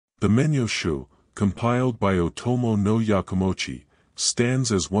The Manyōshū, compiled by Ōtomo no Yakamochi,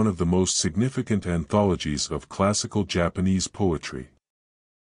 stands as one of the most significant anthologies of classical Japanese poetry.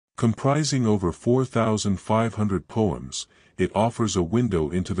 Comprising over 4,500 poems, it offers a window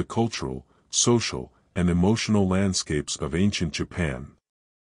into the cultural, social, and emotional landscapes of ancient Japan.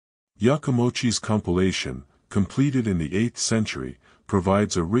 Yakamochi's compilation, completed in the 8th century,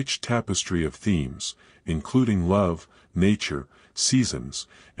 provides a rich tapestry of themes, including love, nature, seasons,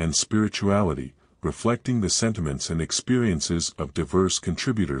 and spirituality, reflecting the sentiments and experiences of diverse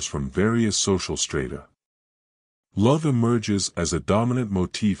contributors from various social strata. Love emerges as a dominant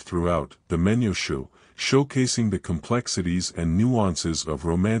motif throughout the Manyōshū, showcasing the complexities and nuances of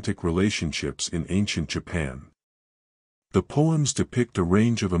romantic relationships in ancient Japan. The poems depict a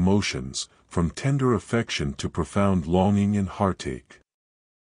range of emotions, from tender affection to profound longing and heartache.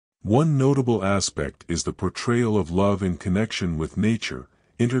 One notable aspect is the portrayal of love in connection with nature,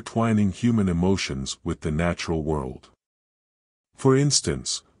 intertwining human emotions with the natural world. For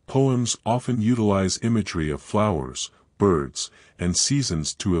instance, poems often utilize imagery of flowers, birds, and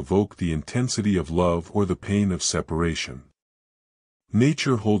seasons to evoke the intensity of love or the pain of separation.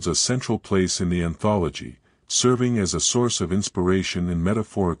 Nature holds a central place in the anthology, serving as a source of inspiration and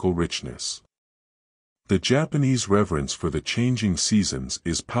metaphorical richness. The Japanese reverence for the changing seasons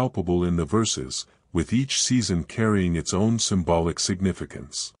is palpable in the verses, with each season carrying its own symbolic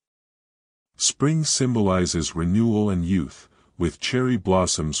significance. Spring symbolizes renewal and youth, with cherry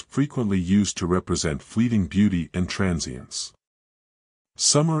blossoms frequently used to represent fleeting beauty and transience.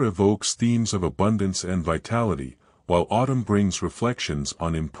 Summer evokes themes of abundance and vitality, while autumn brings reflections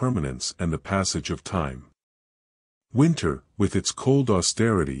on impermanence and the passage of time. Winter, with its cold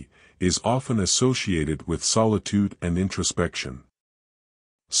austerity, is often associated with solitude and introspection.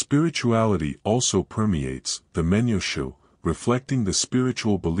 Spirituality also permeates the Manyōshū, reflecting the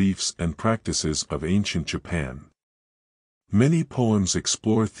spiritual beliefs and practices of ancient Japan. Many poems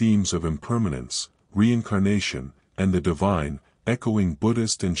explore themes of impermanence, reincarnation, and the divine, echoing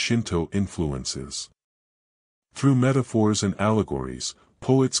Buddhist and Shinto influences. Through metaphors and allegories,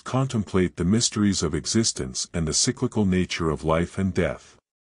 poets contemplate the mysteries of existence and the cyclical nature of life and death.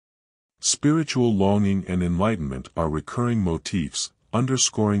 Spiritual longing and enlightenment are recurring motifs,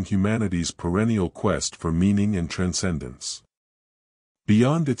 underscoring humanity's perennial quest for meaning and transcendence.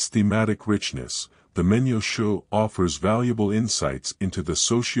 Beyond its thematic richness, the Manyōshū offers valuable insights into the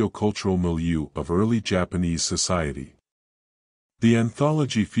socio-cultural milieu of early Japanese society. The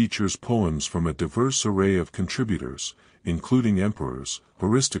anthology features poems from a diverse array of contributors, including emperors,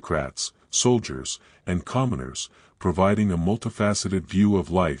 aristocrats, soldiers, and commoners, providing a multifaceted view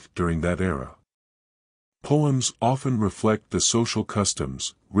of life during that era. Poems often reflect the social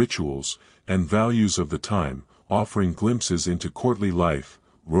customs, rituals, and values of the time, offering glimpses into courtly life,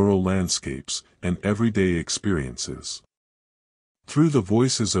 rural landscapes, and everyday experiences. Through the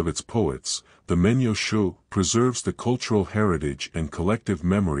voices of its poets, the Manyōshū preserves the cultural heritage and collective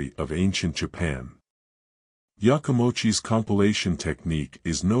memory of ancient Japan. Yakamochi's compilation technique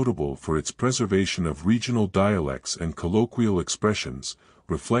is notable for its preservation of regional dialects and colloquial expressions,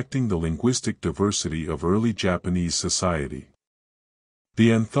 reflecting the linguistic diversity of early Japanese society.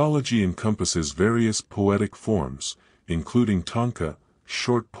 The anthology encompasses various poetic forms, including tanka,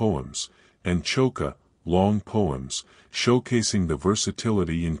 short poems, and choka, long poems, showcasing the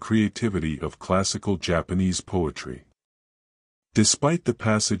versatility and creativity of classical Japanese poetry. Despite the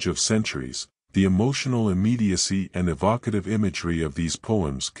passage of centuries, the emotional immediacy and evocative imagery of these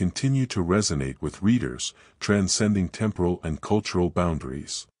poems continue to resonate with readers, transcending temporal and cultural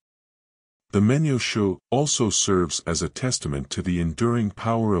boundaries. The Manyōshū also serves as a testament to the enduring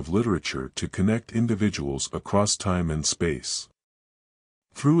power of literature to connect individuals across time and space.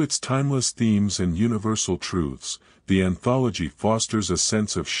 Through its timeless themes and universal truths, the anthology fosters a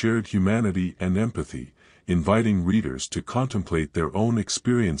sense of shared humanity and empathy, inviting readers to contemplate their own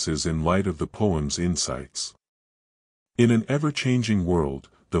experiences in light of the poem's insights. In an ever-changing world,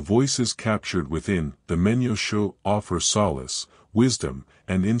 the voices captured within the Manyōshū offer solace, wisdom,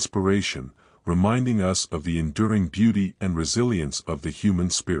 and inspiration, reminding us of the enduring beauty and resilience of the human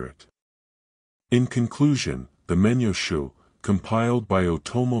spirit. In conclusion, the Manyōshū, compiled by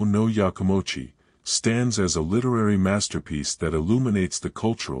Ōtomo no Yakamochi, stands as a literary masterpiece that illuminates the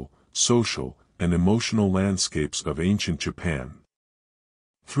cultural, social, and emotional landscapes of ancient Japan.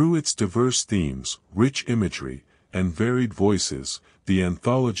 Through its diverse themes, rich imagery, and varied voices, the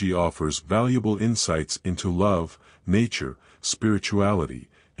anthology offers valuable insights into love, nature, spirituality,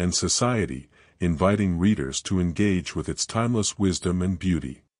 and society, inviting readers to engage with its timeless wisdom and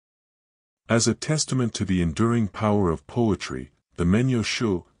beauty. As a testament to the enduring power of poetry, the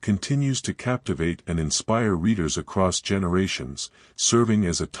Manyōshū continues to captivate and inspire readers across generations, serving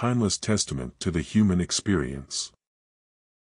as a timeless testament to the human experience.